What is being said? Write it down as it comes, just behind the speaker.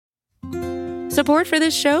Support for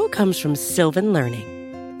this show comes from Sylvan Learning.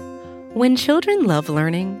 When children love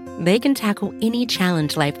learning, they can tackle any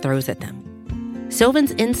challenge life throws at them.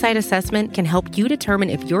 Sylvan's Insight Assessment can help you determine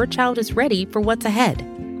if your child is ready for what's ahead.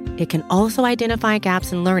 It can also identify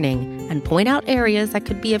gaps in learning and point out areas that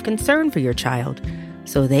could be of concern for your child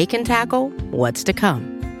so they can tackle what's to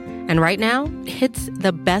come. And right now, it's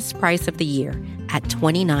the best price of the year at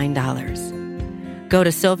 $29. Go to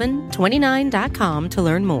sylvan29.com to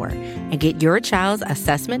learn more and get your child's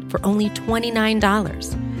assessment for only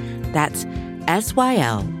 $29. That's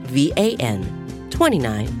SYLVAN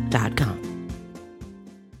 29.com.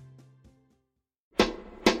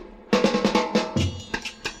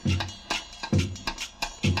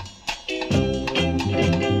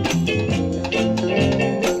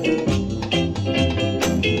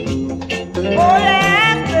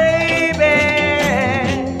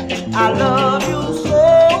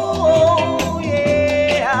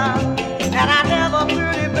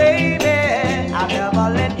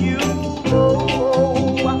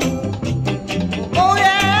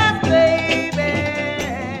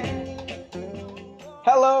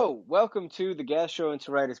 Welcome to the Gas Show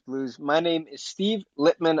Enteritis Blues. My name is Steve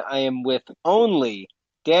Littman. I am with only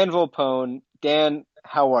Dan Volpone. Dan,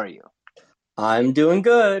 how are you? I'm doing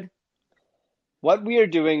good. What we are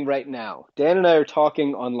doing right now, Dan and I are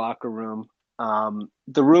talking on Locker Room.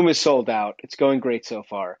 The room is sold out. It's going great so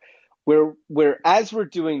far. As we're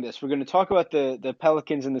doing this, we're going to talk about the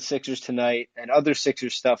Pelicans and the Sixers tonight and other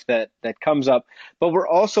Sixers stuff that comes up. But we're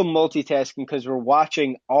also multitasking because we're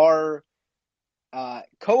watching our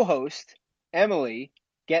co-host Emily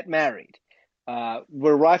get married.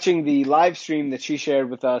 We're watching the live stream that she shared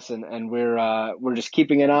with us, and we're just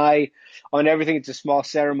keeping an eye on everything. It's a small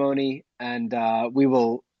ceremony, and we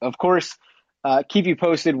will, of course, keep you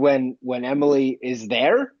posted when Emily is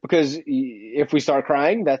there, because if we start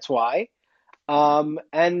crying, that's why.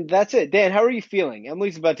 And that's it. Dan, how are you feeling?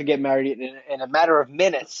 Emily's about to get married in a matter of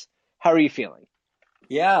minutes. How are you feeling?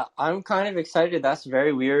 Yeah, I'm kind of excited. That's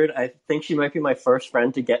very weird. I think she might be my first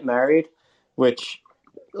friend to get married, which,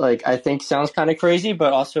 I think sounds kind of crazy,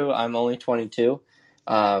 but also I'm only 22.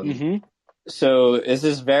 So this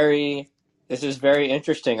is very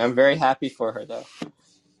interesting. I'm very happy for her, though.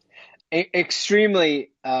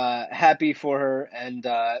 Extremely happy for her. And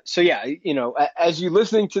so, yeah, as you're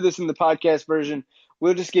listening to this in the podcast version,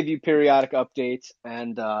 we'll just give you periodic updates,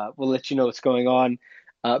 and we'll let you know what's going on.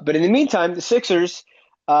 But in the meantime, the Sixers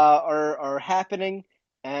are happening.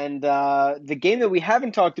 And the game that we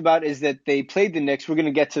haven't talked about is that they played the Knicks. We're going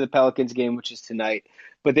to get to the Pelicans game, which is tonight.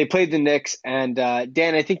 But they played the Knicks. And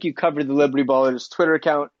Dan, I think you covered the Liberty Ballers Twitter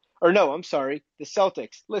account. Or no, I'm sorry, the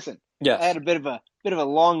Celtics. Listen, yes. I had a bit of a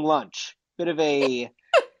long lunch, bit of a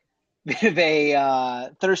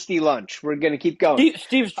thirsty lunch. We're going to keep going.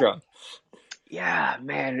 Steve's drunk. Yeah,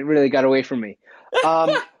 man, it really got away from me.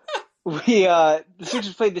 The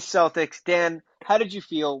Sixers played the Celtics. Dan, how did you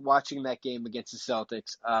feel watching that game against the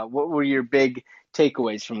Celtics? What were your big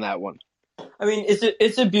takeaways from that one? I mean,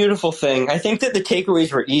 it's a beautiful thing. I think that the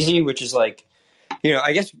takeaways were easy, which is I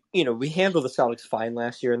guess, we handled the Celtics fine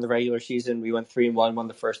last year in the regular season. We went 3-1, won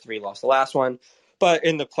the first three, lost the last one. But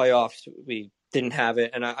in the playoffs, we didn't have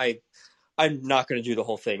it. And I'm not going to do the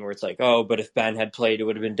whole thing where it's but if Ben had played, it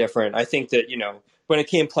would have been different. I think that, when it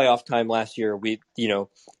came playoff time last year,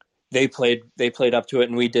 they played up to it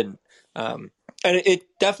and we didn't. And it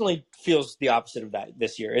definitely feels the opposite of that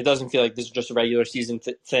this year. It doesn't feel like this is just a regular season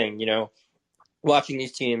thing, Watching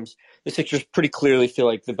these teams, the Sixers pretty clearly feel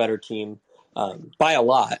like the better team by a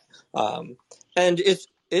lot. And it's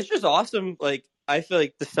just awesome. I feel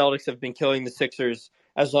like the Celtics have been killing the Sixers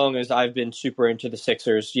as long as I've been super into the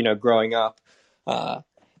Sixers, growing up.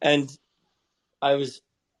 And I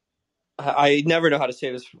never know how to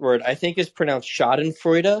say this word. I think it's pronounced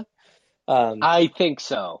Schadenfreude. I think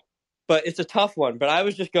so. But it's a tough one. But I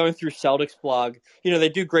was just going through Celtics blog. They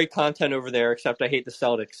do great content over there, except I hate the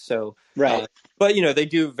Celtics. So, right. But, they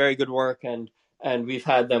do very good work. And we've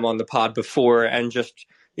had them on the pod before. And just,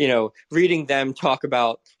 reading them talk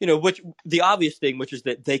about, which the obvious thing, which is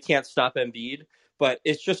that they can't stop Embiid. But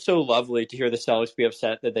it's just so lovely to hear the Celtics be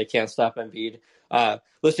upset that they can't stop Embiid.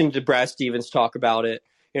 Listening to Brad Stevens talk about it.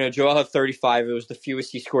 Joel had 35. It was the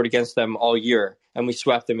fewest he scored against them all year. And we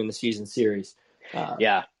swept them in the season series.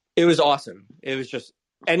 Yeah. It was awesome. It was just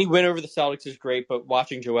any win over the Celtics is great, but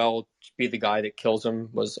watching Joel be the guy that kills them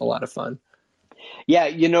was a lot of fun.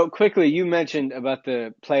 Yeah, quickly, you mentioned about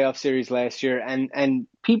the playoff series last year, and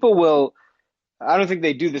people will, I don't think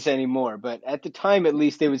they do this anymore, but at the time, at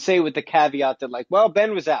least, they would say with the caveat that,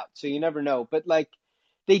 Ben was out, so you never know. But,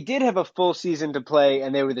 they did have a full season to play,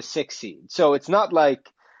 and they were the 6th seed. So it's not like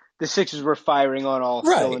the Sixers were firing on all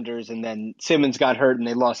Right. cylinders, and then Simmons got hurt and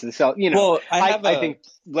they lost to the Celtics. Well, I have I think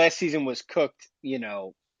last season was cooked,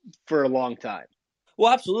 for a long time.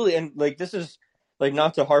 well, absolutely, and like this is like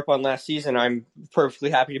not to harp on last season. I'm perfectly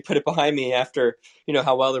happy to put it behind me after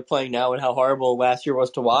how well they're playing now and how horrible last year was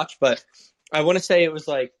to watch. But I want to say it was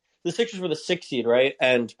like the Sixers were the 6th seed, right?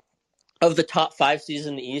 And of the top 5 seeds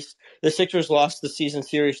in the East, the Sixers lost the season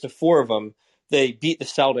series to 4 of them. They beat the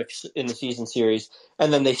Celtics in the season series,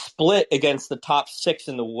 and then they split against the top 6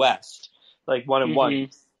 in the West, like 1-1.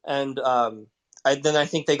 Mm-hmm. And I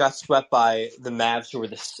think they got swept by the Mavs, who were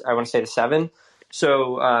I want to say the 7.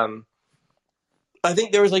 So I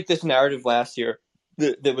think there was like this narrative last year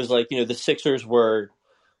that was like, the Sixers were,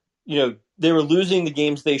 they were losing the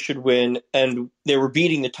games they should win, and they were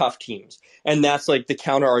beating the tough teams. And that's like the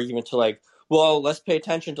counter argument to like, well, let's pay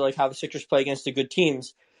attention to like how the Sixers play against the good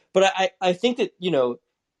teams. But I think that,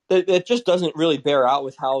 that just doesn't really bear out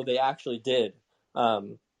with how they actually did.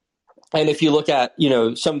 And if you look at,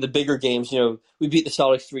 some of the bigger games, we beat the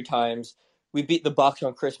Celtics 3 times. We beat the Bucks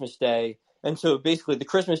on Christmas Day. And so basically the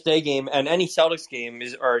Christmas Day game and any Celtics game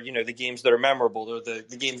are the games that are memorable. They're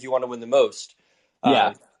the games you want to win the most.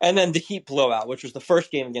 Yeah. And then the Heat blowout, which was the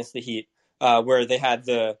first game against the Heat, where they had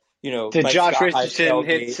the, To Mike Josh Scott Richardson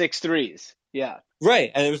hit 6 threes. Yeah.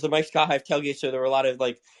 Right. And it was the Mike Scott Hive tailgate. So there were a lot of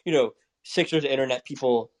like, Sixers internet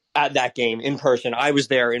people at that game in person. I was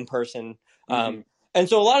there in person. Mm-hmm. And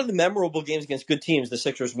so a lot of the memorable games against good teams, the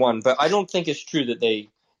Sixers won. But I don't think it's true that they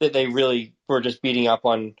really were just beating up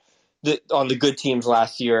on the good teams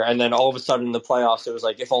last year. And then all of a sudden in the playoffs, it was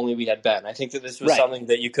like, if only we had Ben. I think that this was something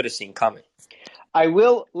that you could have seen coming. I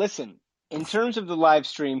will listen. In terms of the live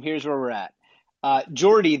stream, here's where we're at.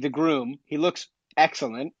 Jordy, the groom, he looks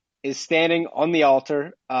excellent, is standing on the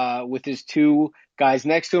altar with his 2 guys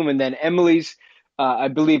next to him. And then Emily's, I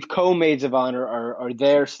believe, co-maids of honor are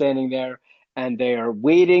there, standing there. And they are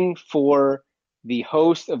waiting for the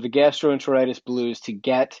host of the Gastroenteritis Blues to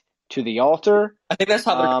get to the altar. I think that's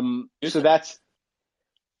how they're so that's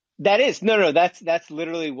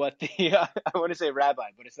literally what the I want to say rabbi,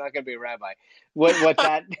 but it's not going to be a rabbi. What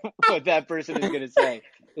that person is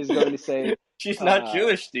going to say she's not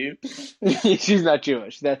Jewish, dude. She's not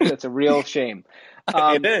Jewish. That's a real shame.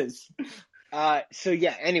 It is. So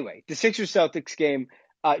yeah. Anyway, the Sixers Celtics game.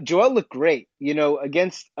 Joel looked great,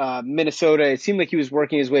 against Minnesota. It seemed like he was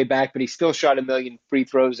working his way back, but he still shot a million free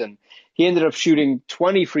throws, and he ended up shooting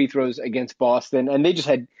 20 free throws against Boston, and they just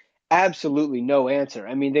had absolutely no answer.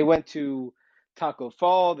 I mean, they went to Taco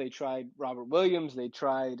Fall, they tried Robert Williams, they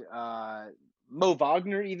tried Mo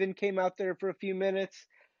Wagner even came out there for a few minutes.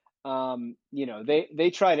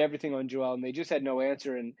 They tried everything on Joel, and they just had no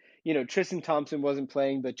answer. And, Tristan Thompson wasn't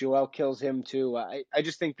playing, but Joel kills him too. I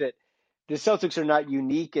just think that the Celtics are not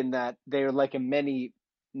unique in that they're like in many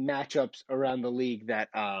matchups around the league that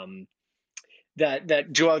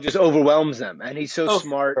that Joel just overwhelms them, and he's so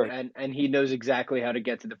smart, sure. and he knows exactly how to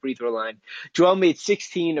get to the free throw line. Joel made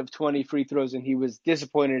 16 of 20 free throws, and he was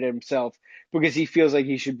disappointed in himself because he feels like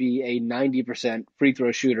he should be a 90% free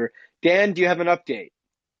throw shooter. Dan, do you have an update?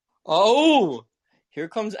 Oh, here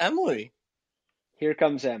comes Emily. Here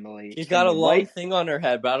comes Emily. She's got a long thing on her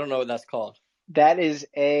head, but I don't know what that's called. That is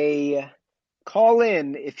a call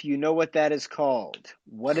in if you know what that is called.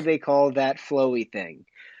 What do they call that flowy thing?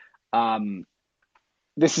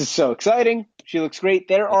 This is so exciting. She looks great.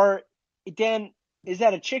 Dan, is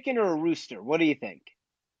that a chicken or a rooster? What do you think?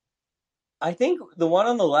 I think the one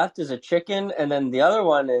on the left is a chicken, and then the other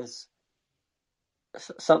one is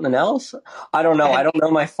something else. I don't know. I don't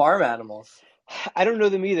know my farm animals. I don't know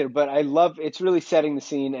them either, but it's really setting the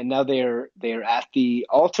scene, and now they're at the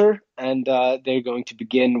altar, and they're going to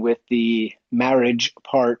begin with the marriage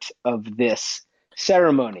part of this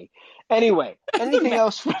ceremony. Anyway, anything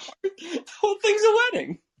else from the whole thing's a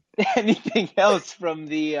wedding. Anything else from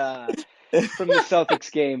the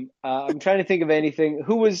Celtics game? I'm trying to think of anything.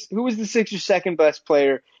 Who was the Sixers' second best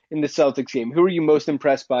player in the Celtics game? Who were you most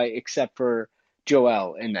impressed by, except for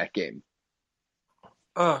Joel, in that game?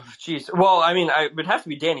 Oh, jeez. Well, I mean, it would have to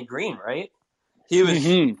be Danny Green, right? He was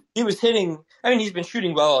hitting. I mean, he's been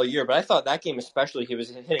shooting well all year, but I thought that game especially, he was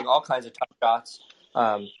hitting all kinds of tough shots.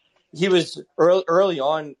 He was early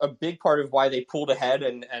on a big part of why they pulled ahead,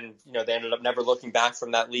 and they ended up never looking back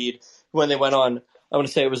from that lead when they went on. I want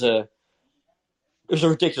to say it was a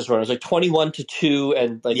ridiculous run. It was like 21-2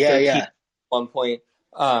 and like 13 at one point.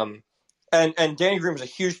 And Danny Green was a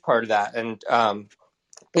huge part of that. And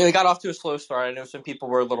he got off to a slow start. I know some people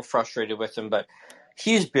were a little frustrated with him, but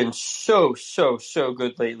he's been so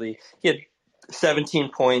good lately. He had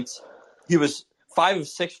 17 points. He was 5 of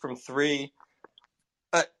 6 from 3.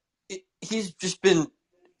 He's just been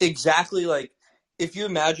exactly like if you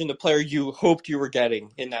imagine the player you hoped you were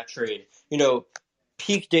getting in that trade,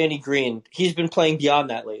 peak Danny Green, he's been playing beyond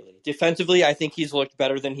that lately. Defensively, I think he's looked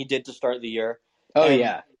better than he did to start the year. Oh And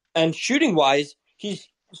yeah. and shooting wise, he's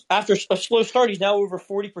after a slow start, he's now over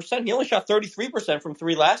 40%. He only shot 33% from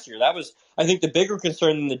three last year. That was, I think, the bigger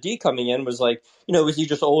concern than the D coming in was like, is he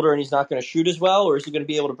just older and he's not going to shoot as well, or is he going to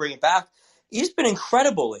be able to bring it back? He's been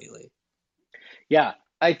incredible lately. Yeah,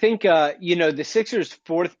 I think the Sixers'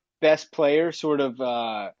 fourth best player sort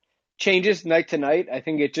of changes night to night. I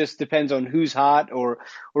think it just depends on who's hot or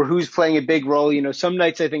who's playing a big role. Some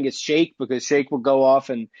nights I think it's Shake because Shake will go off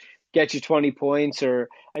and get you 20 points. Or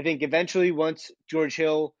I think eventually once George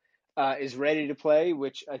Hill is ready to play,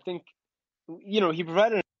 which I think he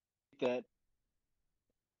provided that.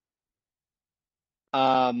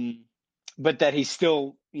 Um, but that he's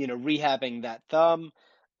still, rehabbing that thumb.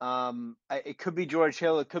 It could be George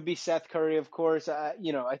Hill. It could be Seth Curry, of course. I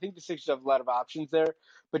think the Sixers have a lot of options there,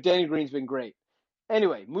 but Danny Green's been great.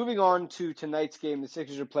 Anyway, moving on to tonight's game, the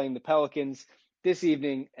Sixers are playing the Pelicans this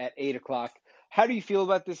evening at 8 o'clock. How do you feel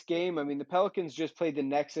about this game? I mean, the Pelicans just played the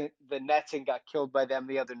Nets and got killed by them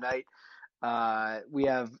the other night. We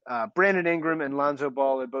have Brandon Ingram and Lonzo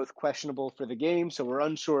Ball are both questionable for the game, so we're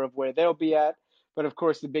unsure of where they'll be at. But of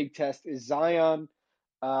course, the big test is Zion.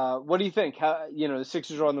 What do you think? How the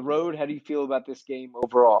Sixers are on the road. How do you feel about this game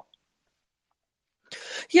overall?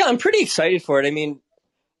 Yeah, I'm pretty excited for it. I mean,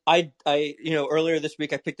 earlier this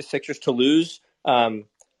week I picked the Sixers to lose, but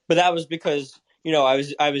that was because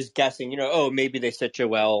I was guessing, maybe they sit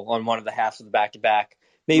Joel on one of the halves of the back to back.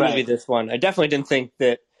 Maybe it'll be Right. this one. I definitely didn't think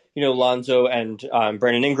that Lonzo and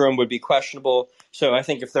Brandon Ingram would be questionable. So I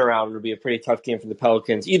think if they're out, it'll be a pretty tough game for the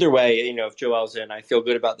Pelicans. Either way, if Joel's in, I feel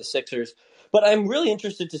good about the Sixers. But I'm really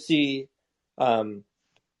interested to see.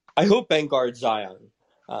 I hope Ben guards Zion,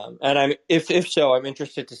 and if so, I'm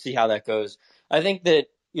interested to see how that goes. I think that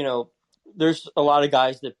there's a lot of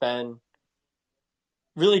guys that Ben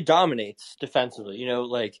really dominates defensively.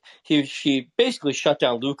 Like he basically shut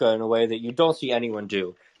down Luka in a way that you don't see anyone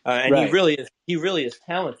do, and he Right. really is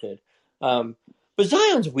talented. But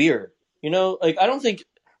Zion's weird. Like I don't think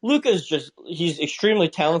Luka's he's extremely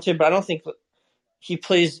talented, but I don't think he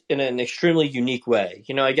plays in an extremely unique way.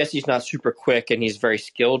 I guess he's not super quick and he's very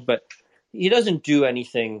skilled, but he doesn't do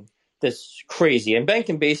anything that's crazy. And Ben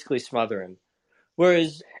can basically smother him.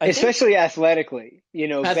 Whereas I think Especially athletically,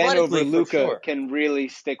 Ben over athletically for Luca sure. can really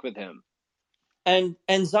stick with him. And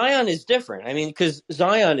Zion is different. I mean, because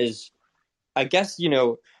Zion is, I guess,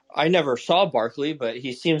 I never saw Barkley, but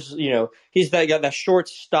he seems, he's got that short,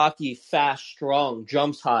 stocky, fast, strong,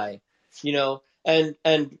 jumps high,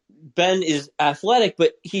 and Ben is athletic,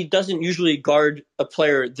 but he doesn't usually guard a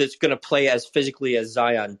player that's going to play as physically as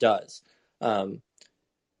Zion does.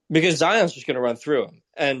 Because Zion's just going to run through him,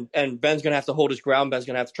 and Ben's going to have to hold his ground. Ben's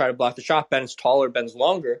going to have to try to block the shot. Ben's taller. Ben's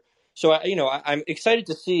longer. So I'm excited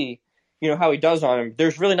to see how he does on him.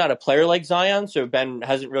 There's really not a player like Zion, so Ben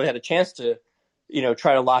hasn't really had a chance to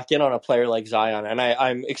try to lock in on a player like Zion, and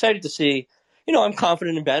I'm excited to see. I'm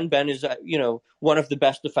confident in Ben. Ben is one of the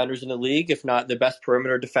best defenders in the league, if not the best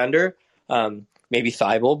perimeter defender. Maybe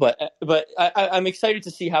Thibault, but I'm excited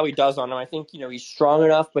to see how he does on him. I think he's strong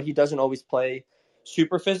enough, but he doesn't always play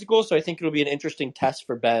super physical, so I think it'll be an interesting test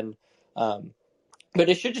for Ben. But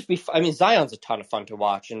it should just be. I mean, Zion's a ton of fun to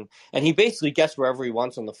watch, and he basically gets wherever he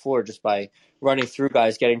wants on the floor just by running through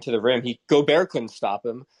guys, getting to the rim. Gobert couldn't stop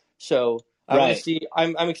him, so I want to Right. see.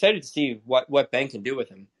 I'm excited to see what Ben can do with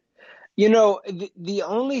him. The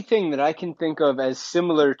only thing that I can think of as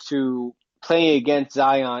similar to playing against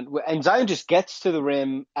Zion, and Zion just gets to the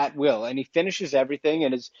rim at will, and he finishes everything,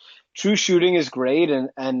 and his true shooting is great,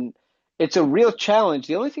 and it's a real challenge.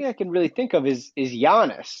 The only thing I can really think of is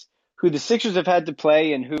Giannis, who the Sixers have had to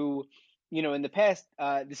play, and who, in the past,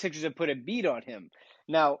 the Sixers have put a beat on him.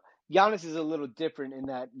 Now, Giannis is a little different in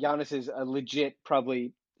that Giannis is a legit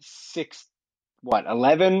probably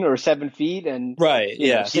 11 or 7 feet, and Right?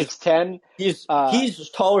 Yeah. He's 6'10". he's Uh, he's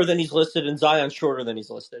taller than he's listed, and Zion's shorter than he's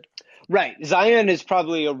listed. right. Zion is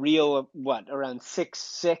probably a real around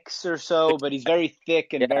 6'6" or so, but he's very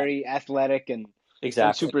thick and Yeah. very athletic and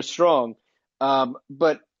Exactly. super strong.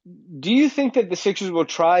 But do you think that the Sixers will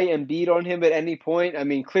try and beat on him at any point? I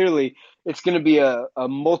mean, clearly it's going to be a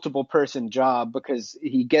multiple person job because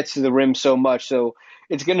he gets to the rim so much. So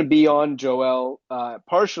it's going to be on Joel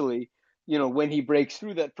partially, when he breaks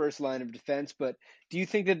through that first line of defense. But do you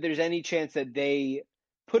think that there's any chance that they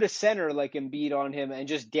put a center like Embiid on him and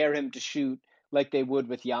just dare him to shoot like they would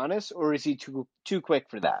with Giannis, or is he too quick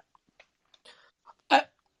for that? I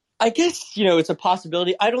I guess it's a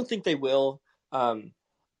possibility. I don't think they will.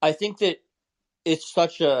 I think that it's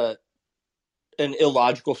such an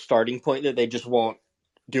illogical starting point that they just won't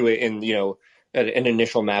do it in an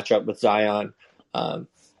initial matchup with Zion. Um,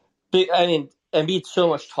 but I mean, Embiid's so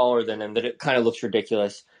much taller than him that it kind of looks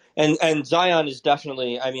ridiculous. And Zion is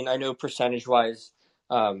definitely. I mean, I know percentage wise,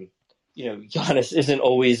 Giannis isn't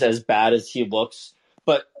always as bad as he looks,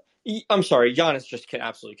 but I'm sorry, Giannis just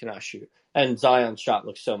absolutely cannot shoot, and Zion's shot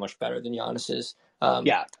looks so much better than Giannis's. Um,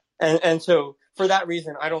 Yeah. and so for that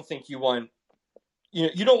reason, I don't think you want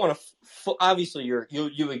you don't want to. Obviously,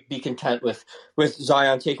 you would be content with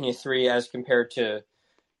Zion taking a three as compared to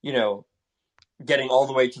you know getting all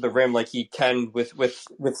the way to the rim like he can with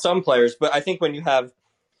some players. But I think when you have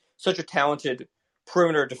such a talented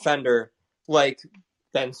perimeter defender like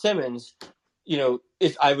Ben Simmons,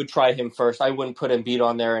 if I would try him first, I wouldn't put Embiid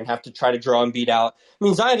on there and have to try to draw Embiid out. I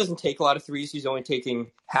mean, Zion doesn't take a lot of threes. He's only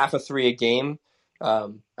taking half a three a game.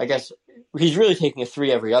 I guess he's really taking a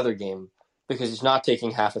three every other game because he's not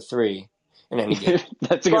taking half a three in any game.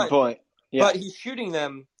 That's a good point. Yeah. But he's shooting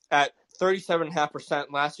them at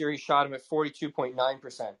 37.5%. Last year he shot him at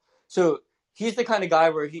 42.9%. So he's the kind of guy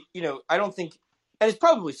where I don't think, and it's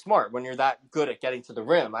probably smart when you're that good at getting to the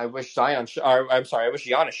rim. I wish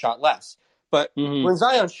Giannis shot less. But when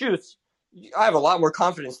Zion shoots, I have a lot more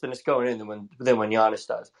confidence that it's going in than when Giannis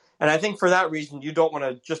does. And I think for that reason, you don't want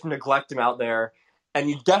to just neglect him out there, and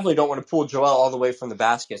you definitely don't want to pull Joel all the way from the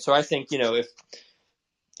basket. So I think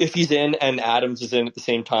if he's in and Adams is in at the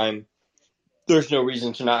same time, there's no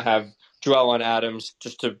reason to not have Joel on Adams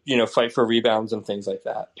just to fight for rebounds and things like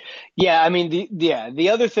that. Yeah, I mean the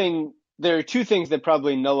other thing, there are two things that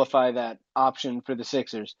probably nullify that option for the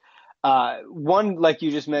Sixers. One, like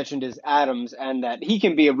you just mentioned, is Adams, and that he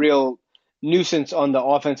can be a real nuisance on the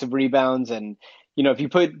offensive rebounds. And if you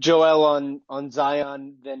put Joel on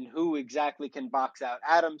Zion, then who exactly can box out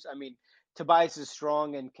Adams? I mean, Tobias is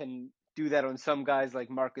strong and can do that on some guys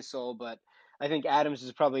like Marc Gasol, but I think Adams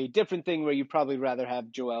is probably a different thing where you'd probably rather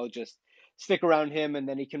have Joel just stick around him, and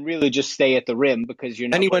then he can really just stay at the rim because you're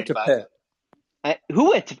not And he went worried to about Pitt. who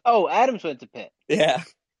went to. Oh, Adams went to Pitt. Yeah.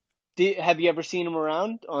 Have you ever seen him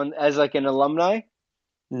around as like an alumni?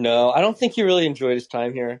 No, I don't think he really enjoyed his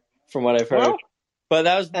time here, from what I've heard. Well, But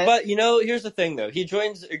here's the thing though. He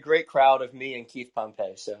joins a great crowd of me and Keith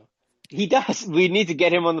Pompey, so he does. We need to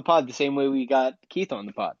get him on the pod the same way we got Keith on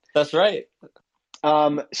the pod. that's right.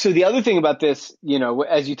 So the other thing about this,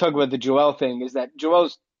 as you talk about the Joel thing, is that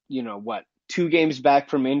Joel's, 2 games back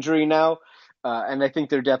from injury now, and I think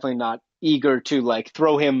they're definitely not eager to like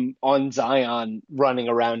throw him on Zion running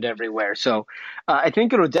around everywhere. So I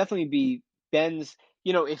think it'll definitely be Ben's.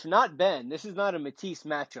 If not Ben, this is not a Matisse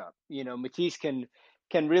matchup. Matisse can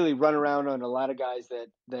really run around on a lot of guys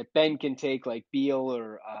that Ben can take, like Beal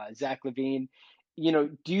or Zach LaVine.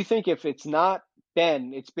 Do you think if it's not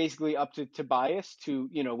Ben, it's basically up to Tobias to,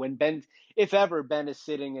 when Ben, if ever Ben is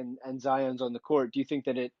sitting and Zion's on the court, do you think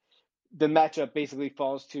that the matchup basically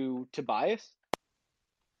falls to Tobias?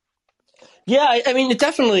 Yeah, I mean, it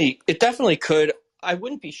definitely could. I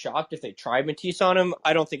wouldn't be shocked if they tried Matisse on him.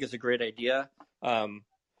 I don't think it's a great idea.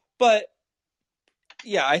 But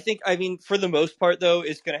yeah, I mean, for the most part though,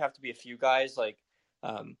 it's going to have to be a few guys. Like,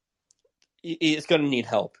 it's going to need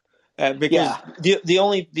help because the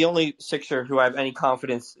only Sixer who I have any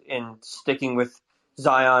confidence in sticking with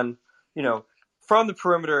Zion, from the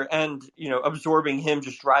perimeter and absorbing him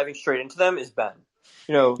just driving straight into them is Ben.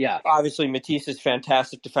 Obviously Matisse is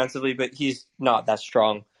fantastic defensively, but he's not that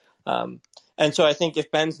strong. And so I think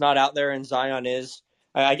if Ben's not out there and Zion is,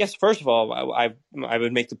 I guess first of all, I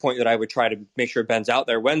would make the point that I would try to make sure Ben's out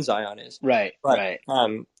there when Zion is. Right. But, right.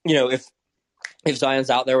 If Zion's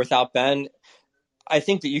out there without Ben, I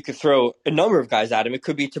think that you could throw a number of guys at him. It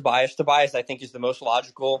could be Tobias. Tobias, I think, is the most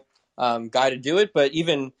logical guy to do it. But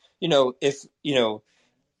even, if,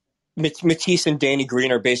 Matisse and Danny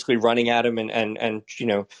Green are basically running at him and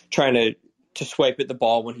trying to swipe at the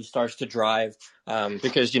ball when he starts to drive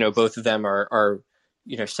because, both of them are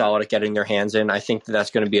solid at getting their hands in. I think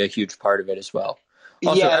that's going to be a huge part of it as well.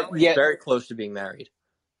 Also, Emily's very close to being married.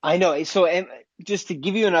 I know. So just to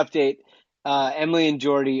give you an update, Emily and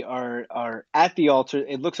Jordy are at the altar.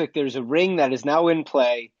 It looks like there's a ring that is now in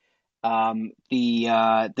play.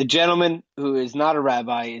 The gentleman who is not a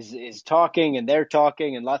rabbi is talking, and they're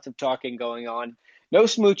talking, and lots of talking going on. No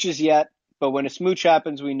smooches yet, but when a smooch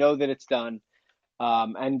happens, we know that it's done.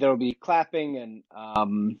 And there'll be clapping and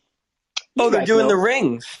they're doing the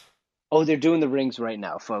rings. Oh, they're doing the rings right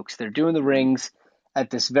now, folks. They're doing the rings at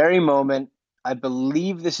this very moment. I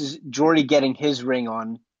believe this is Jordy getting his ring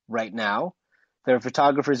on right now. There are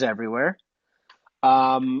photographers everywhere.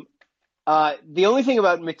 The only thing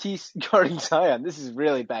about Matisse guarding Zion, this is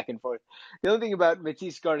really back and forth. The only thing about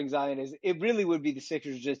Matisse guarding Zion is it really would be the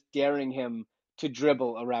Sixers just daring him to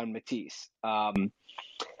dribble around Matisse. And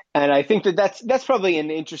I think that's probably an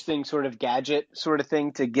interesting sort of gadget sort of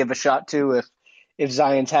thing to give a shot to if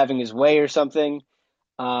Zion's having his way or something.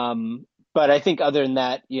 But I think other than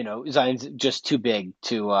that, Zion's just too big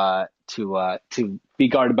to be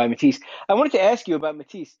guarded by Matisse. I wanted to ask you about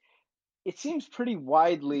Matisse. It seems pretty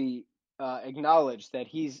widely acknowledged that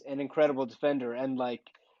he's an incredible defender and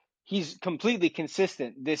he's completely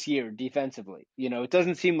consistent this year defensively. It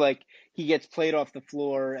doesn't seem like he gets played off the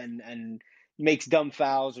floor and makes dumb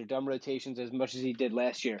fouls or dumb rotations as much as he did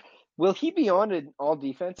last year. Will he be on an all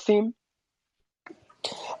defense team?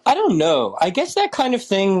 I don't know. I guess that kind of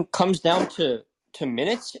thing comes down to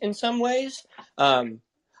minutes in some ways.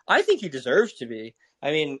 I think he deserves to be.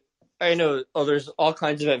 I mean, I know there's all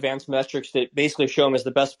kinds of advanced metrics that basically show him as the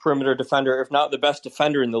best perimeter defender, if not the best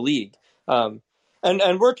defender in the league. And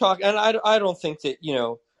we're talking, and I don't think that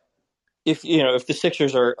if the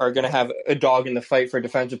Sixers are going to have a dog in the fight for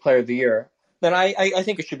Defensive Player of the Year, then I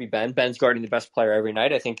think it should be Ben. Ben's guarding the best player every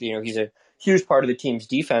night. I think he's a huge part of the team's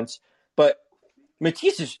defense, but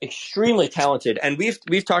Matisse is extremely talented, and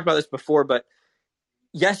we've talked about this before, but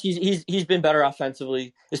yes, he's been better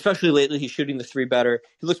offensively, especially lately. He's shooting the three better.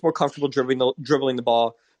 He looks more comfortable dribbling the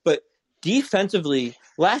ball. But defensively,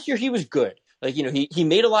 last year he was good. He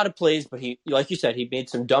made a lot of plays, but he, like you said, he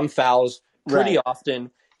made some dumb fouls pretty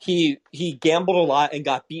often. He gambled a lot and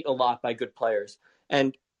got beat a lot by good players,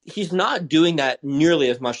 and he's not doing that nearly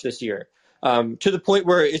as much this year. To the point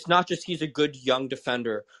where it's not just he's a good young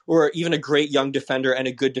defender or even a great young defender and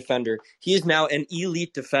a good defender. He is now an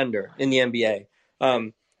elite defender in the NBA.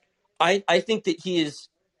 I think that he is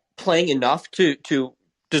playing enough to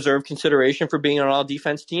deserve consideration for being on an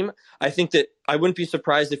all-defense team. I think that I wouldn't be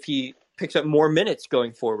surprised if he picks up more minutes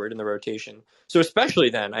going forward in the rotation. So especially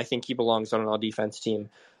then, I think he belongs on an all-defense team.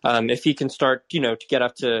 If he can start, to get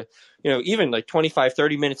up to, even 25,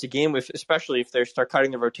 30 minutes a game, especially if they start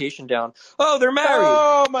cutting the rotation down. Oh, they're married.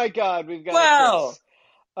 Oh, my God. We've got wow. a kiss.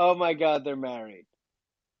 Oh, my God. They're married.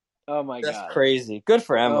 Oh, my God. That's crazy. Good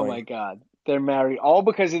for Emily. Oh, my God. They're married all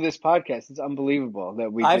because of this podcast. It's unbelievable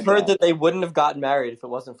that we. I've heard that they wouldn't have gotten married if it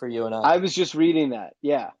wasn't for you and I. I was just reading that.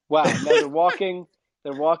 Yeah. Wow. Now they're walking.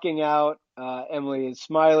 They're walking out. Emily is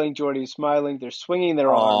smiling. Jordy is smiling. They're swinging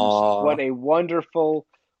their arms. What a wonderful,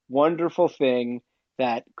 wonderful thing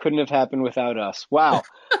that couldn't have happened without us. Wow.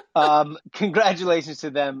 Congratulations to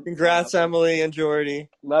them. Congrats, Emily and Jordy.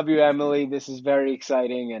 Love you, Emily. This is very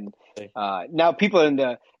exciting. And now people in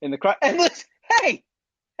the crowd. Emily's, hey!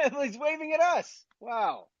 Emily's waving at us.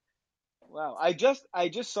 Wow. I just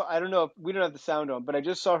saw, I don't know if we don't have the sound on, but I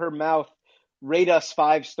just saw her mouth rate us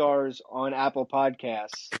 5 stars on Apple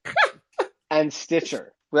Podcasts and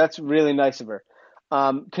Stitcher. Well, that's really nice of her.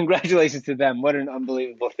 Congratulations to them. What an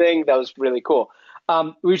unbelievable thing. That was really cool.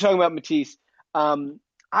 We were talking about Matisse.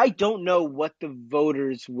 I don't know what the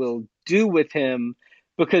voters will do with him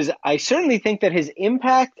because I certainly think that his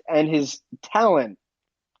impact and his talent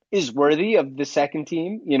is worthy of the second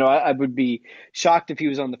team. I would be shocked if he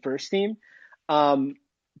was on the first team.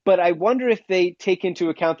 But I wonder if they take into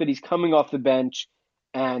account that he's coming off the bench,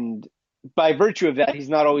 and by virtue of that, he's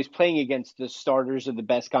not always playing against the starters of the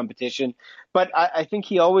best competition. But I think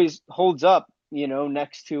he always holds up,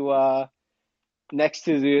 next to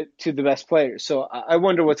the best players. So I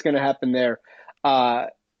wonder what's going to happen there. I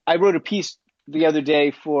wrote a piece the other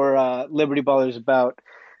day for Liberty Ballers about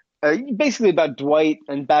basically about Dwight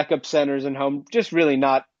and backup centers and how I'm just really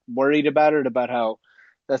not worried about it, about how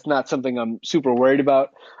that's not something I'm super worried about.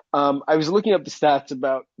 I was looking up the stats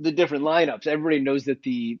about the different lineups. Everybody knows that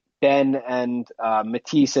the Ben and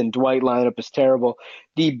Matisse and Dwight lineup is terrible.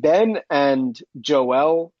 The Ben and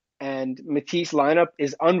Joel and Matisse lineup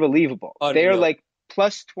is unbelievable. They are like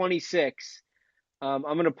plus 26. I'm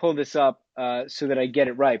going to pull this up so that I get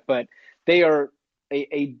it right, but they are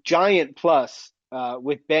a giant plus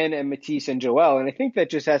with Ben and Matisse and Joel. And I think that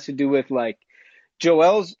just has to do with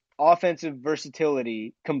Joel's offensive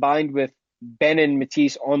versatility combined with Ben and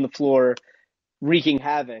Matisse on the floor wreaking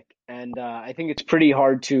havoc. And I think it's pretty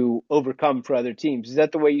hard to overcome for other teams. Is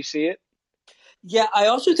that the way you see it? Yeah, I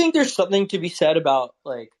also think there's something to be said about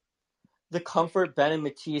the comfort Ben and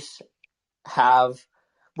Matisse have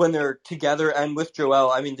when they're together and with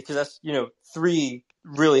Joel. I mean, because that's, 3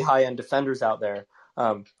 really high-end defenders out there.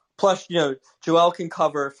 Plus, Joel can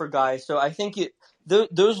cover for guys. So I think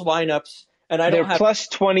those lineups, and they're plus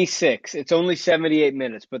 26. It's only 78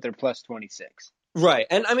 minutes, but they're plus 26. Right.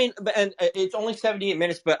 And I mean, and it's only 78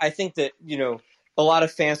 minutes, but I think that, a lot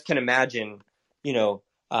of fans can imagine,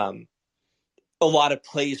 a lot of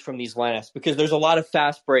plays from these lineups because there's a lot of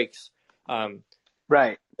fast breaks.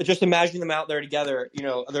 Right. Just imagine them out there together.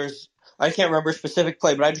 I can't remember a specific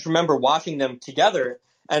play, but I just remember watching them together,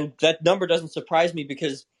 and that number doesn't surprise me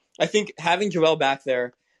because I think having Joel back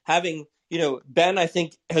there, having Ben, I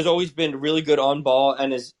think has always been really good on ball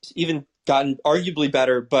and has even gotten arguably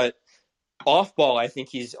better, but off ball, I think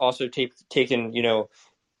he's also taken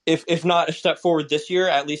if not a step forward this year,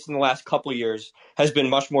 at least in the last couple of years, has been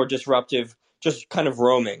much more disruptive, just kind of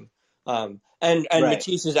roaming. And Right.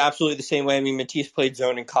 Matisse is absolutely the same way. I mean, Matisse played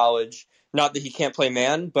zone in college. Not that he can't play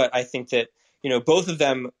man, but I think that both of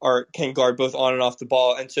them can guard both on and off the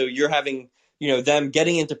ball, and so you're having them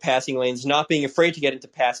getting into passing lanes, not being afraid to get into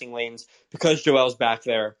passing lanes because Joel's back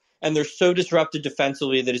there, and they're so disrupted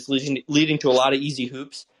defensively that it's leading to a lot of easy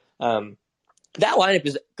hoops. That lineup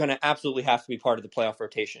is going to absolutely have to be part of the playoff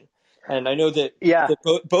rotation. And I know that,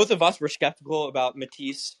 both of us were skeptical about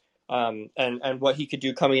Matisse and what he could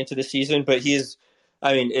do coming into the season, but it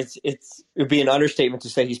would be an understatement to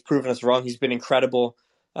say he's proven us wrong. He's been incredible.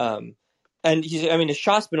 And his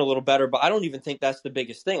shot's been a little better, but I don't even think that's the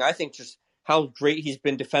biggest thing. I think just how great he's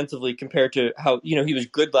been defensively compared to how, he was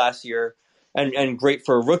good last year and great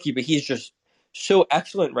for a rookie, but he's just so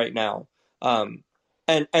excellent right now.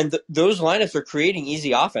 Those lineups are creating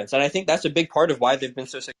easy offense, and I think that's a big part of why they've been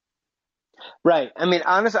so successful. Right. I mean,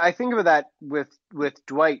 honestly, I think of that with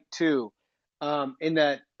Dwight too, in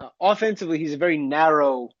that offensively he's a very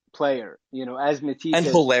narrow player, as Matisse And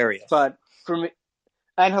is, hilarious. But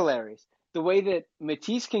and hilarious. The way that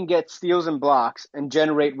Matisse can get steals and blocks and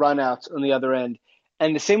generate runouts on the other end,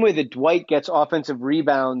 and the same way that Dwight gets offensive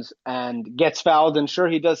rebounds and gets fouled, and sure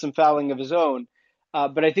he does some fouling of his own,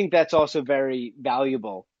 but I think that's also very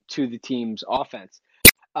valuable to the team's offense.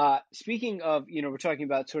 Speaking of, we're talking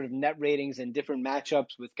about sort of net ratings and different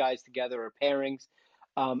matchups with guys together or pairings.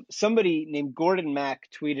 Somebody named Gordon Mack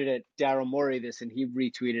tweeted at Daryl Morey this, and he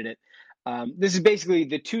retweeted it. This is basically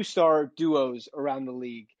the two-star duos around the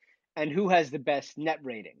league and who has the best net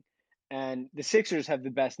rating. And the Sixers have the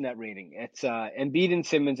best net rating. It's Embiid and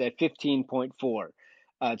Simmons at 15.4.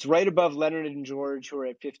 It's right above Leonard and George, who are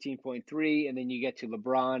at 15.3, and then you get to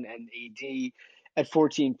LeBron and AD at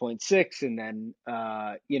 14.6, and then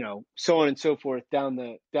so on and so forth down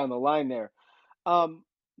the line there.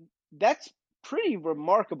 That's pretty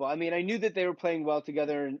remarkable. I mean, I knew that they were playing well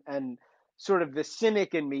together, and sort of the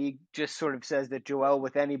cynic in me just sort of says that Joel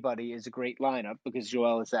with anybody is a great lineup because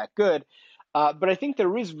Joel is that good. But I think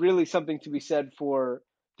there is really something to be said for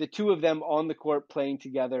the two of them on the court playing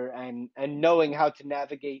together and knowing how to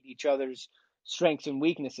navigate each other's strengths and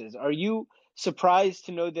weaknesses. Are you surprised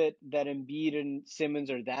to know that Embiid and Simmons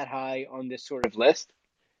are that high on this sort of list?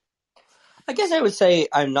 I guess I would say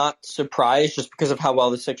I'm not surprised just because of how well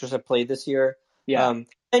the Sixers have played this year. Yeah.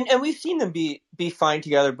 And we've seen them be fine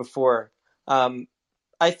together before.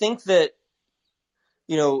 I think that,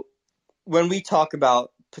 when we talk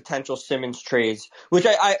about potential Simmons trades, which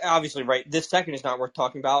I obviously, right, this second is not worth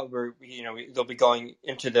talking about. They'll be going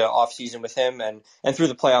into the offseason with him and through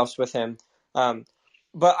the playoffs with him.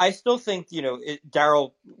 But I still think,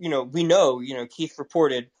 Daryl, we know, Keith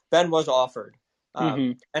reported Ben was offered.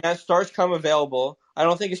 And as stars come available, I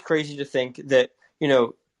don't think it's crazy to think that,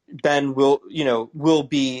 Ben will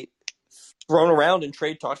be thrown around in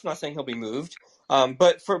trade talks. I'm not saying he'll be moved.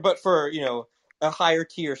 But for a higher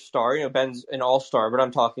tier star, Ben's an all-star, but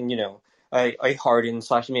I'm talking, a Harden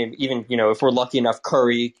 / maybe even, if we're lucky enough,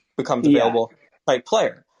 Curry becomes available type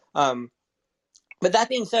player. But that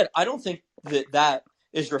being said, I don't think that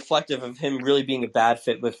is reflective of him really being a bad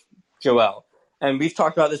fit with Joel. And we've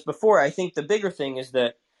talked about this before. I think the bigger thing is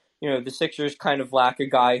that, the Sixers kind of lack a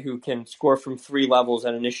guy who can score from three levels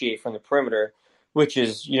and initiate from the perimeter, which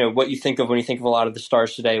is, what you think of when you think of a lot of the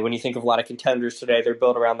stars today. When you think of a lot of contenders today, they're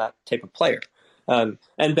built around that type of player. And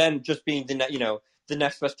Ben just being the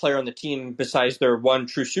next best player on the team besides their one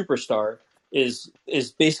true superstar is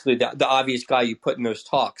basically the obvious guy you put in those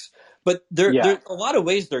talks. But there's a lot of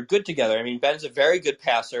ways they're good together. I mean, Ben's a very good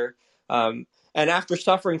passer. And after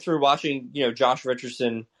suffering through watching, Josh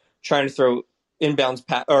Richardson trying to throw trying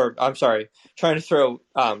to throw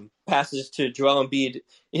passes to Joel Embiid,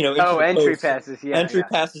 entry passes,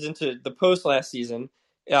 passes into the post last season,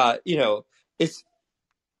 it's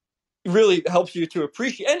really helps you to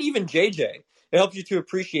appreciate, and even JJ, it helps you to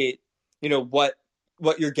appreciate, what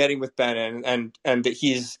you're getting with Ben and that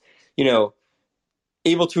he's,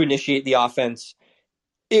 able to initiate the offense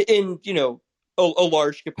in a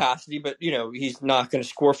large capacity, but he's not going to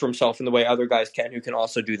score for himself in the way other guys can who can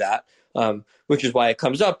also do that, which is why it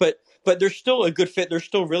comes up. But there's still a good fit. They're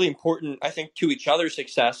still really important, I think, to each other's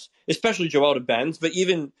success, especially Joel to Ben's, but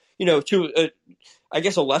even, to I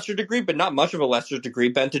guess a lesser degree, but not much of a lesser degree,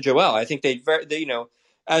 Ben to Joel. I think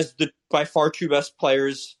as the by far two best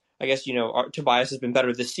players, I guess, Tobias has been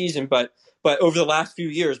better this season, but over the last few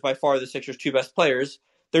years, by far the Sixers' two best players,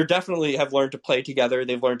 they definitely have learned to play together.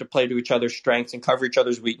 They've learned to play to each other's strengths and cover each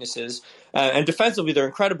other's weaknesses. And defensively, they're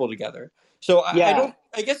incredible together. So Yeah.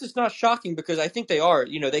 I guess it's not shocking because I think they are,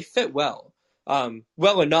 they fit well,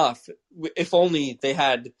 well enough. If only they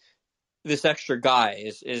had this extra guy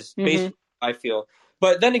is Hmm. basically how I feel.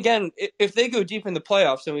 But then again, if they go deep in the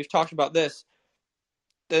playoffs, and we've talked about this,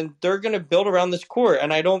 then they're going to build around this core.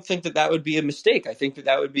 And I don't think that would be a mistake. I think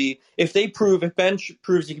that would be, if Ben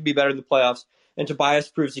proves he can be better in the playoffs, and Tobias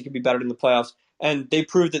proves he can be better in the playoffs, and they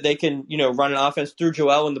prove that they can, run an offense through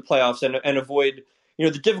Joel in the playoffs and avoid, the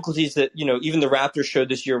difficulties that, even the Raptors showed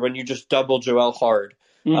this year when you just double Joel hard.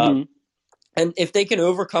 Hmm. And if they can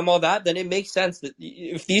overcome all that, then it makes sense that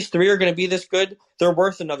if these three are going to be this good, they're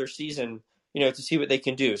worth another season, to see what they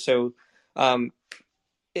can do. So,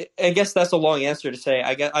 I guess that's a long answer to say.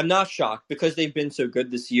 I'm not shocked because they've been so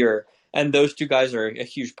good this year, and those two guys are a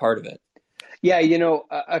huge part of it. Yeah,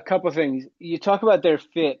 a couple of things. You talk about their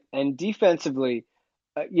fit and defensively,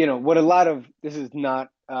 what a lot of this is not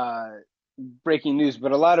breaking news,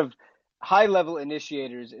 but a lot of high level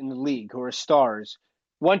initiators in the league who are stars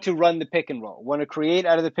want to run the pick and roll, want to create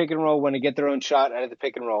out of the pick and roll, want to get their own shot out of the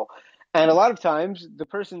pick and roll. And a lot of times, the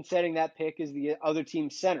person setting that pick is the other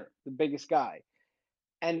team's center, the biggest guy.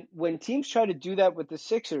 And when teams try to do that with the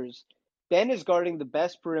Sixers, Ben is guarding the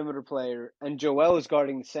best perimeter player and Joel is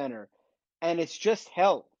guarding the center. And it's just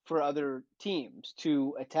hell for other teams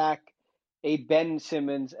to attack a Ben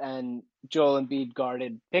Simmons and Joel Embiid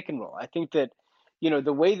guarded pick and roll. I think that,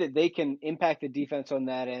 the way that they can impact the defense on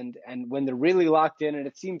that end, and when they're really locked in, and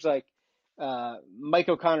it seems like Mike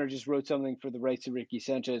O'Connor just wrote something for the Rights to Ricky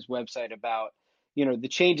Sanchez website about the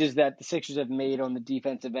changes that the Sixers have made on the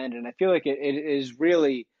defensive end, and I feel like it is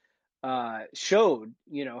really showed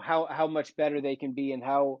how much better they can be and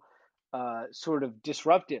how sort of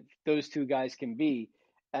disruptive those two guys can be,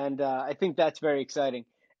 and I think that's very exciting.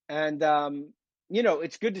 And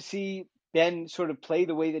it's good to see Ben sort of play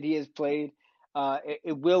the way that he has played.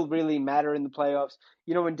 It will really matter in the playoffs.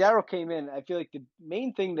 When Daryl came in, I feel like the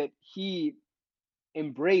main thing that he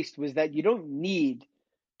embraced was that you don't need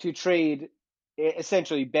to trade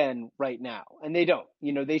essentially Ben right now, and they don't.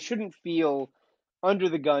 They shouldn't feel under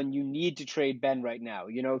the gun. You need to trade Ben right now.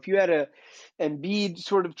 If you had a Embiid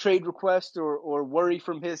sort of trade request or worry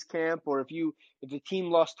from his camp, or if the team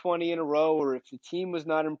lost 20 in a row, or if the team was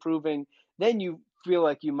not improving, then you feel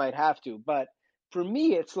like you might have to. But for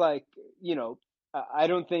me, it's like I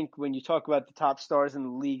don't think when you talk about the top stars in the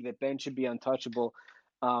league that Ben should be untouchable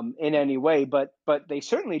in any way, but they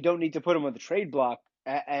certainly don't need to put him on the trade block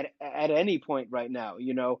at any point right now.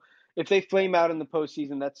 If they flame out in the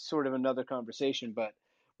postseason, that's sort of another conversation. But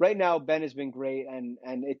right now, Ben has been great, and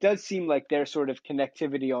it does seem like their sort of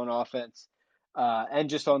connectivity on offense and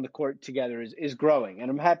just on the court together is growing,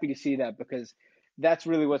 and I'm happy to see that because that's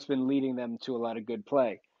really what's been leading them to a lot of good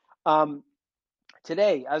play. Um,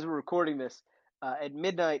 Today, as we're recording this, at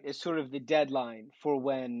midnight is sort of the deadline for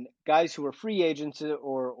when guys who are free agents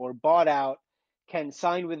or bought out can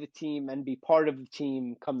sign with the team and be part of the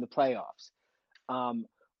team come the playoffs. Um,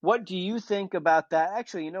 what do you think about that?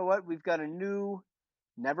 Actually, you know what? We've got a new,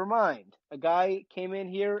 never mind. A guy came in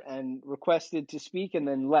here and requested to speak and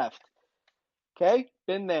then left. Okay,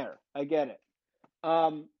 been there. I get it.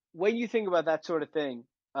 When you think about that sort of thing,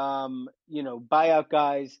 buyout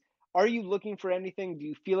guys, are you looking for anything? Do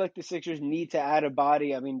you feel like the Sixers need to add a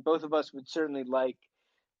body? I mean, both of us would certainly like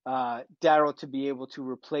Daryl to be able to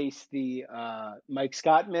replace the Mike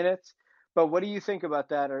Scott minutes. But what do you think about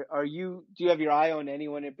that? Do you have your eye on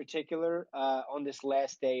anyone in particular on this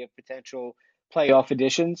last day of potential playoff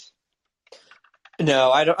additions? No,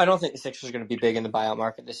 I don't think the Sixers are going to be big in the buyout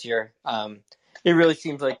market this year. It really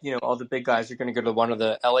seems like all the big guys are going to go to one of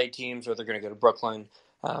the LA teams or they're going to go to Brooklyn.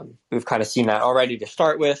 We've kind of seen that already to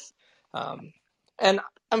start with, and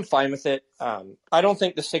I'm fine with it. I don't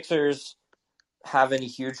think the Sixers have any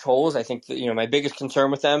huge holes. I think that my biggest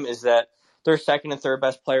concern with them is that their second and third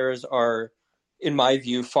best players are, in my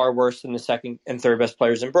view, far worse than the second and third best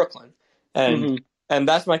players in Brooklyn, and Mm-hmm. and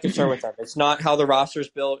that's my concern with them. It's not how the roster's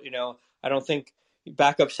built. I don't think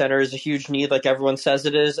backup center is a huge need like everyone says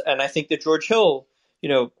it is, and I think that George Hill,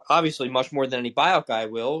 obviously much more than any buyout guy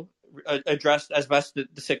will address as best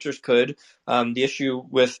the Sixers could the issue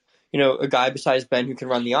with a guy besides Ben who can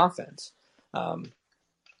run the offense.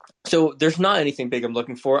 So there's not anything big I'm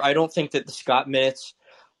looking for. I don't think that the Scott minutes,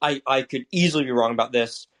 I could easily be wrong about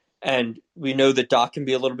this. and we know that Doc can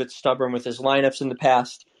be a little bit stubborn with his lineups in the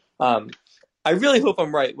past. I really hope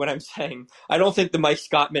I'm right when I'm saying I don't think the Mike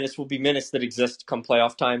Scott minutes will be minutes that exist come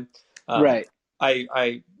playoff time. Um, Right.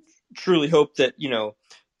 I truly hope that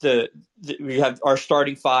we have our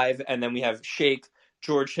starting five, and then we have Shake,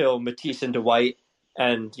 George Hill, Matisse, and Dwight,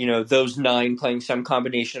 and those 9 playing some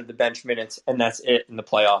combination of the bench minutes, and that's it in the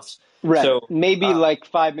playoffs. Right. So Maybe like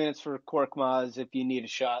 5 minutes for Korkmaz if you need a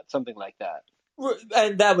shot, something like that.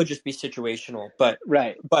 and that would just be situational, but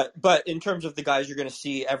Right. but in terms of the guys you're going to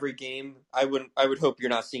see every game, I would hope you're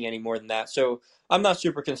not seeing any more than that. So I'm not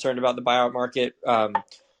super concerned about the buyout market.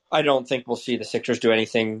 I don't think we'll see the Sixers do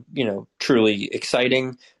anything truly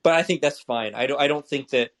exciting, but I think that's fine. I don't think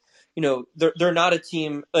that they're not a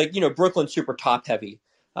team like Brooklyn's super top heavy.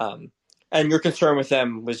 And your concern with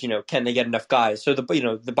them was can they get enough guys? So the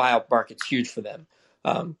buyout market's huge for them.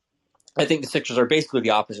 I think the Sixers are basically the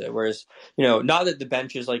opposite. Whereas, not that the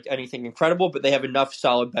bench is like anything incredible, but they have enough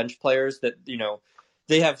solid bench players that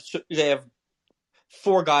they have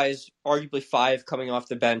 4 guys, arguably 5, coming off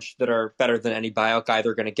the bench that are better than any buyout guy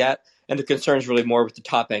they're going to get. And the concern is really more with the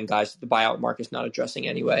top end guys that the buyout market is not addressing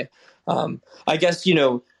anyway. I guess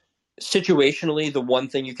situationally, the one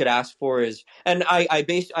thing you could ask for is, and I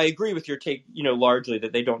agree with your take, largely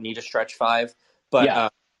that they don't need a stretch 5, but. Yeah.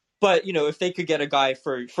 But if they could get a guy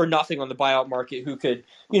for nothing on the buyout market who could,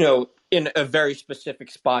 in a very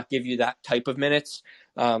specific spot, give you that type of minutes,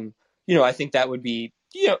 I think that would be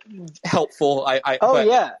helpful.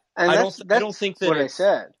 Yeah, and I that's don't think that what I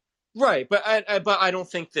said. Right, but I don't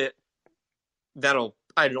think that that'll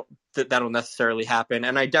necessarily happen,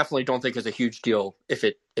 and I definitely don't think it's a huge deal if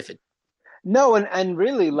it. No, and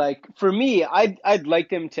really, like for me, I'd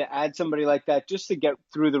like them to add somebody like that just to get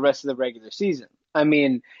through the rest of the regular season. I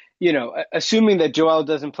mean, assuming that Joel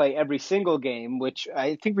doesn't play every single game, which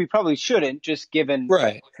I think we probably shouldn't, just given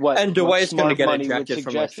Right, and what Dwight's going to smart get money would ejected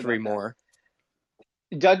from like suggest 3 about that. more.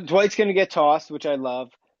 Dwight's going to get tossed, which I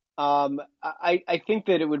love. I think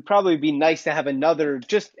that it would probably be nice to have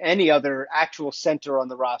just any other actual center on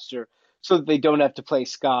the roster so that they don't have to play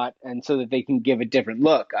Scott and so that they can give a different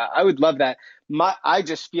look. I would love that. I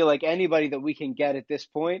just feel like anybody that we can get at this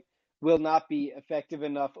point will not be effective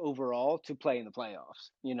enough overall to play in the playoffs.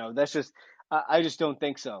 That's just, I just don't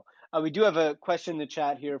think so. We do have a question in the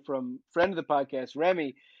chat here from friend of the podcast,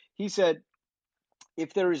 Remy. He said,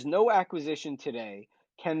 if there is no acquisition today,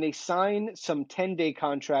 can they sign some 10-day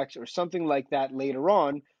contracts or something like that later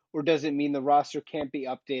on, or does it mean the roster can't be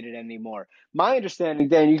updated anymore? My understanding,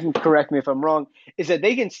 Dan, you can correct me if I'm wrong, is that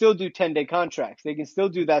they can still do 10-day contracts. They can still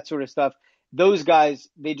do that sort of stuff. Those guys,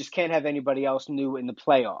 they just can't have anybody else new in the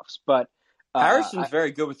playoffs. But Harrison's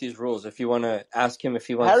very good with these rules. If you want to ask him if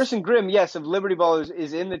he wants. Harrison Grimm, yes, of Liberty Ballers,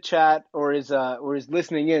 is in the chat or is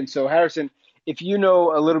listening in. So Harrison, if you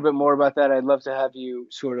know a little bit more about that, I'd love to have you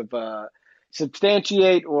sort of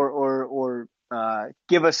substantiate or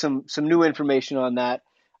give us some new information on that.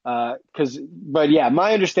 But yeah,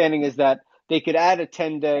 my understanding is that they could add a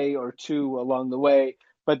 10-day or 2 along the way,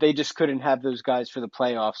 but they just couldn't have those guys for the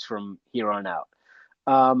playoffs from here on out.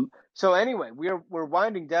 So anyway, we're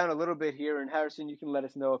winding down a little bit here, and Harrison, you can let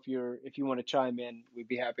us know if you want to chime in. We'd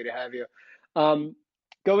be happy to have you.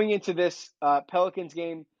 Going into this Pelicans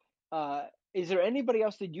game, is there anybody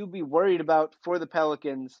else that you'd be worried about for the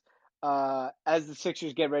Pelicans as the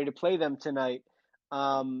Sixers get ready to play them tonight?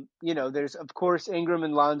 There's of course Ingram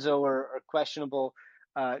and Lonzo are questionable.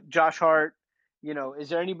 Josh Hart, is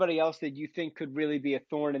there anybody else that you think could really be a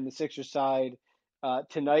thorn in the Sixers side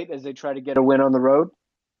tonight as they try to get a win on the road?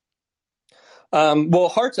 Well,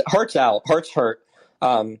 Hart's out. Hart's hurt.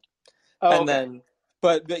 And okay. then,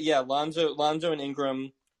 but yeah, Lonzo and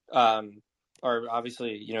Ingram are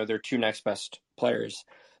obviously their 2 next best players.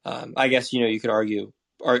 I guess you could argue,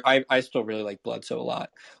 or I still really like Bledsoe a lot.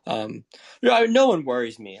 No one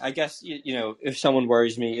worries me. I guess if someone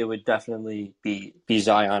worries me, it would definitely be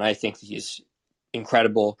Zion. I think he's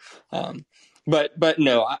incredible. But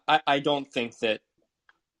no, I don't think that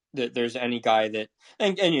there's any guy that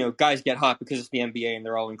and guys get hot because it's the NBA and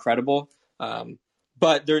they're all incredible.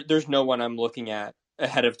 But there's no one I'm looking at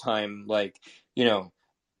ahead of time like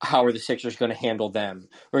how are the Sixers going to handle them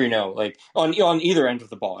or like on either end of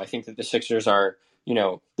the ball. I think that the Sixers are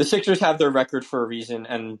the Sixers have their record for a reason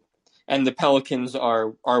and the Pelicans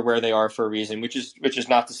are where they are for a reason, which is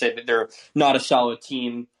not to say that they're not a solid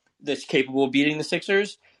team that's capable of beating the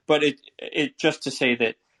Sixers, but it just to say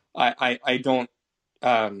that I don't.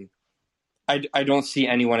 I don't see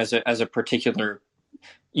anyone as a particular,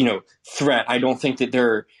 threat. I don't think that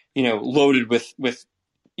they're, loaded with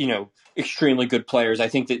extremely good players. I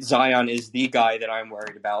think that Zion is the guy that I'm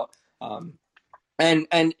worried about.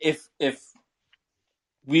 And if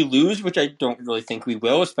we lose, which I don't really think we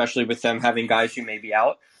will, especially with them having guys who may be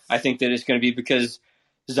out, I think that it's going to be because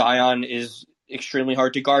Zion is extremely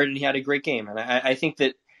hard to guard and he had a great game. And I think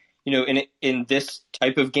that, in this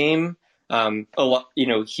type of game,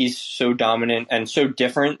 he's so dominant and so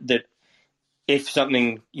different that if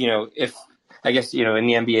something, if I guess, in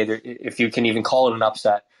the NBA, if you can even call it an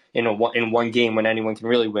upset in one game when anyone can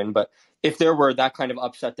really win, but if there were that kind of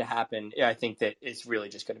upset to happen, I think that it's really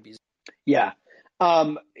just going to be. Yeah.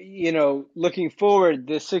 Looking forward,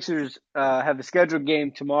 the Sixers have a scheduled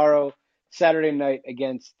game tomorrow, Saturday night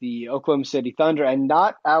against the Oklahoma City Thunder, and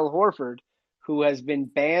not Al Horford, who has been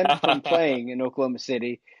banned from playing in Oklahoma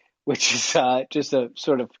City, which is just a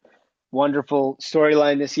sort of wonderful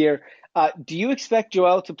storyline this year. Do you expect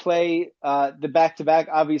Joel to play the back-to-back?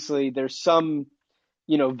 Obviously, there's some,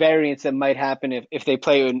 variance that might happen if they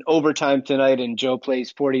play in overtime tonight and Joe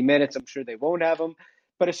plays 40 minutes. I'm sure they won't have him.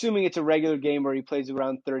 But assuming it's a regular game where he plays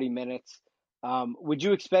around 30 minutes, would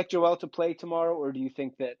you expect Joel to play tomorrow, or do you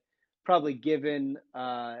think that probably given,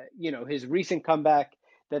 his recent comeback,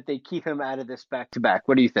 that they keep him out of this back-to-back?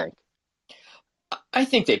 What do you think? I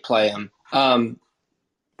think they play him.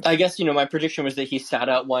 I guess, my prediction was that he sat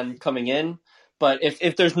out one coming in, but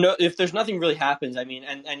if there's nothing really happens, I mean,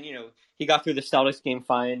 and he got through the Celtics game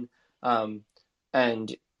fine, and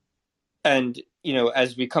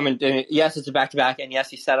as we come in, yes, it's a back-to-back, and yes,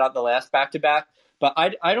 he sat out the last back-to-back, but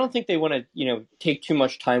I don't think they want to, take too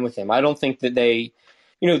much time with him. I don't think that they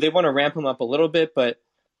want to ramp him up a little bit, but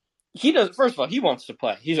he does. First of all, he wants to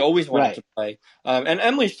play. He's always wanted to play. And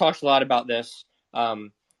Emily's talked a lot about this,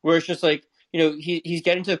 where it's just like, he's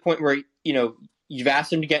getting to the point where, you've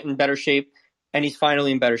asked him to get in better shape, and he's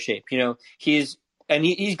finally in better shape. He's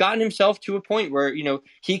gotten himself to a point where,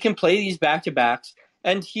 he can play these back-to-backs,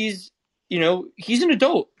 and he's an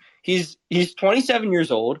adult. He's 27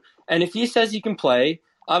 years old, and if he says he can play,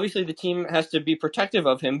 obviously the team has to be protective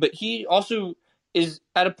of him, but he also is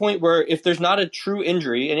at a point where if there's not a true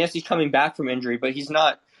injury, and yes, he's coming back from injury, but he's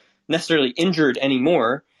not necessarily injured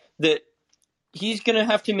anymore, that he's going to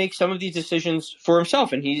have to make some of these decisions for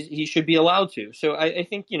himself, and he should be allowed to. So I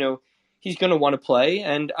think, he's going to want to play,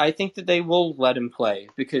 and I think that they will let him play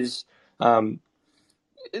because in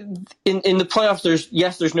the playoffs,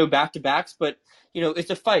 there's no back-to-backs, but, it's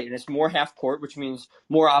a fight, and it's more half court, which means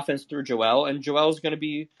more offense through Joel, and Joel's going to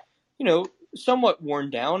be, somewhat worn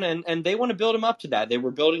down, and they want to build him up to that. They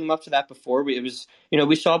were building him up to that before.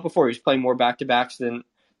 We saw it before. He was playing more back-to-backs than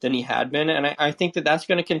he had been, and I think that that's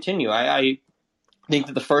going to continue. I think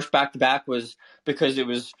that the first back-to-back was because it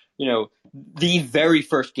was, the very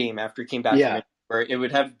first game after he came back from it, where it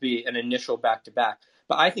would have to be an initial back-to-back.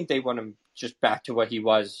 But I think they want him just back to what he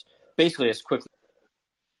was basically as quickly.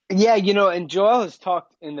 Yeah, and Joel has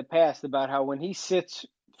talked in the past about how when he sits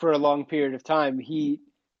for a long period of time, he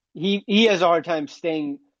has a hard time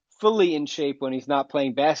staying fully in shape when he's not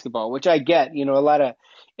playing basketball, which I get. A lot of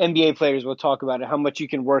NBA players will talk about it, how much you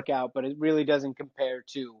can work out, but it really doesn't compare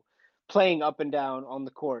to playing up and down on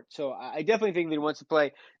the court. So I definitely think that he wants to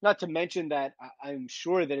play, not to mention that I'm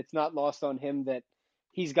sure that it's not lost on him that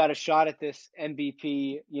he's got a shot at this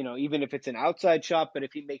MVP, even if it's an outside shot, but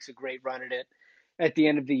if he makes a great run at it at the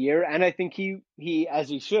end of the year. And I think he as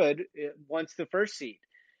he should, wants the first seed.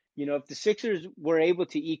 If the Sixers were able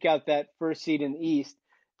to eke out that first seed in the East,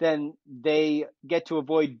 then they get to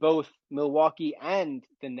avoid both Milwaukee and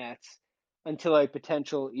the Nets until a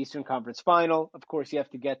potential Eastern Conference final. Of course, you have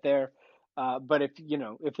to get there. But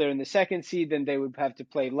if they're in the second seed, then they would have to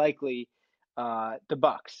play likely the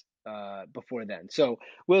Bucks before then. So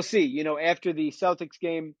we'll see. After the Celtics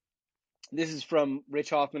game, this is from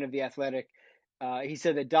Rich Hoffman of The Athletic. He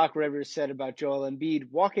said that Doc Rivers said about Joel Embiid,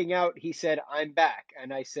 walking out, he said, "I'm back."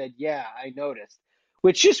 And I said, "Yeah, I noticed."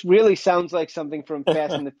 Which just really sounds like something from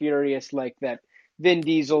Fast and the Furious, like that Vin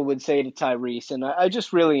Diesel would say to Tyrese. And I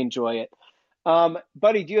just really enjoy it.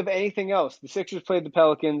 Buddy, do you have anything else? The Sixers played the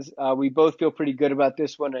Pelicans. We both feel pretty good about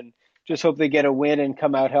this one and just hope they get a win and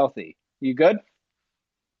come out healthy. You good?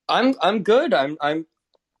 I'm good.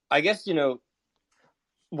 I guess,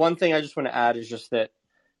 one thing I just want to add is just that,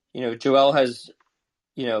 Joel has,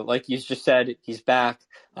 like you just said, he's back.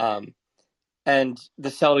 And the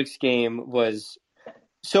Celtics game was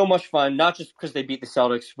so much fun, not just because they beat the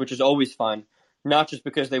Celtics, which is always fun, not just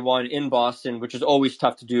because they won in Boston, which is always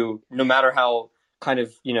tough to do, no matter how kind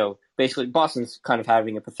of, basically Boston's kind of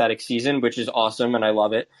having a pathetic season, which is awesome, and I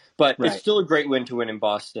love it. But It's still a great win to win in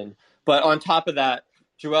Boston. But on top of that,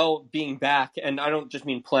 Joel being back, and I don't just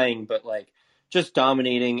mean playing, but just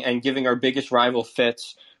dominating and giving our biggest rival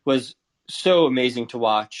fits was so amazing to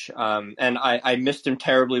watch. And I missed him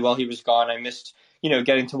terribly while he was gone. I missed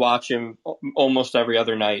getting to watch him almost every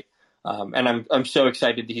other night. And I'm so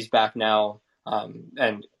excited that he's back now.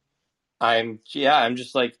 And I'm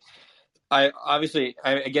just like, I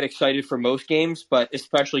get excited for most games, but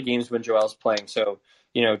especially games when Joel's playing. So,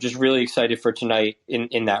 just really excited for tonight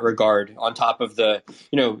in that regard, on top of the,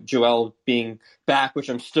 Joel being back, which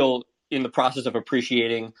I'm still in the process of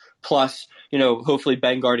appreciating. Plus, hopefully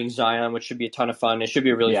Ben guarding Zion, which should be a ton of fun. It should be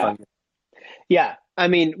a really fun game. Yeah. I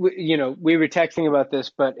mean, we were texting about this,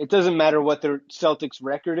 but it doesn't matter what the Celtics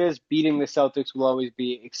record is. Beating the Celtics will always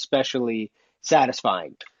be especially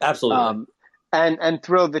satisfying. Absolutely. And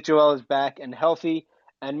thrilled that Joel is back and healthy.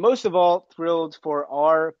 And most of all, thrilled for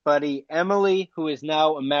our buddy Emily, who is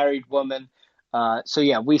now a married woman.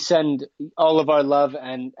 We send all of our love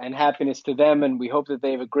and happiness to them, and we hope that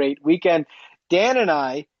they have a great weekend. Dan and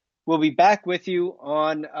I will be back with you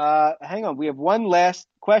on hang on, we have one last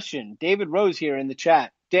question. David Rose here in the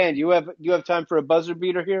chat. Dan, you have time for a buzzer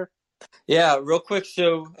beater here? Yeah, real quick.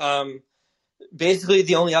 So basically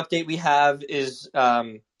the only update we have is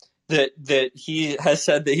that he has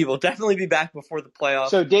said that he will definitely be back before the playoffs.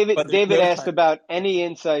 So David asked about any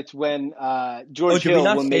insights when George Hill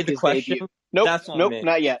will make his debut. Nope,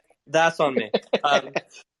 not yet. That's on me.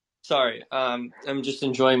 Sorry, I'm just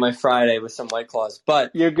enjoying my Friday with some White Claws.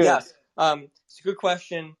 But you're good. Yes, it's a good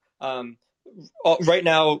question. Right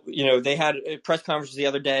now, they had a press conference the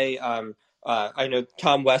other day. I know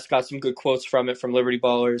Tom West got some good quotes from Liberty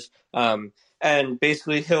Ballers. And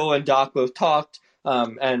basically Hill and Doc both talked.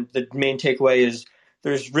 And the main takeaway is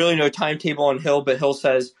there's really no timetable on Hill, but Hill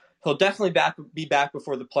says he'll definitely be back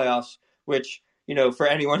before the playoffs, which, for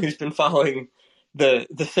anyone who's been following the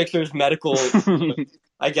Sixers medical,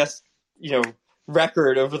 I guess,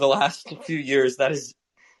 record over the last few years, that is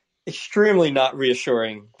extremely not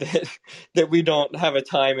reassuring that we don't have a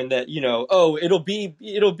time and that, it'll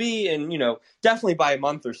be and, definitely by a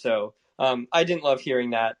month or so. I didn't love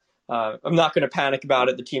hearing that. I'm not going to panic about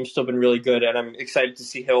it. The team's still been really good, and I'm excited to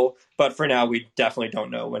see Hill. But for now, we definitely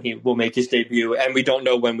don't know when he will make his debut, and we don't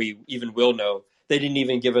know when we even will know. They didn't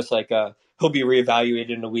even give us he'll be reevaluated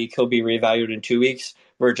in a week, he'll be reevaluated in 2 weeks.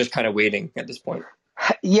 We're just kind of waiting at this point.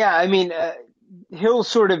 Yeah, I mean, Hill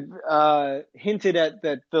sort of hinted at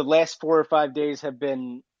that the last 4 or 5 days have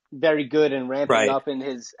been very good and ramping up in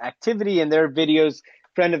his activity and their videos.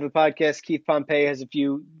 Friend of the podcast, Keith Pompey, has a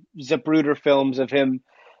few Zapruder films of him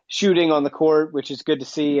shooting on the court, which is good to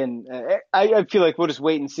see. And I feel like we'll just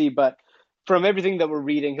wait and see. But from everything that we're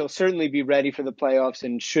reading, he'll certainly be ready for the playoffs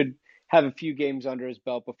and should have a few games under his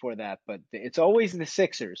belt before that. But it's always the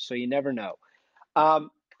Sixers, so you never know.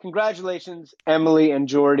 Congratulations, Emily and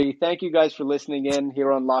Jordy. Thank you guys for listening in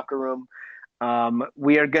here on Locker Room.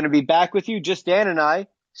 We are going to be back with you, just Dan and I,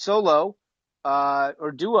 solo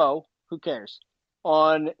or duo, who cares,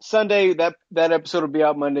 on Sunday. That episode will be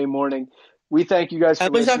out Monday morning. We thank you guys for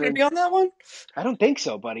listening. Emily's not going to be on that one? I don't think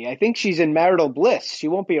so, buddy. I think she's in marital bliss. She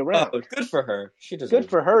won't be around. Oh, good for her. Good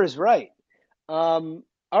for her is right. All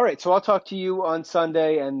right, so I'll talk to you on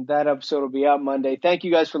Sunday, and that episode will be out Monday. Thank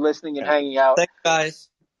you guys for listening and hanging out. Thanks, guys.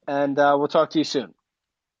 And we'll talk to you soon.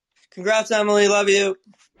 Congrats, Emily. Love you.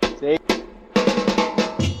 See you.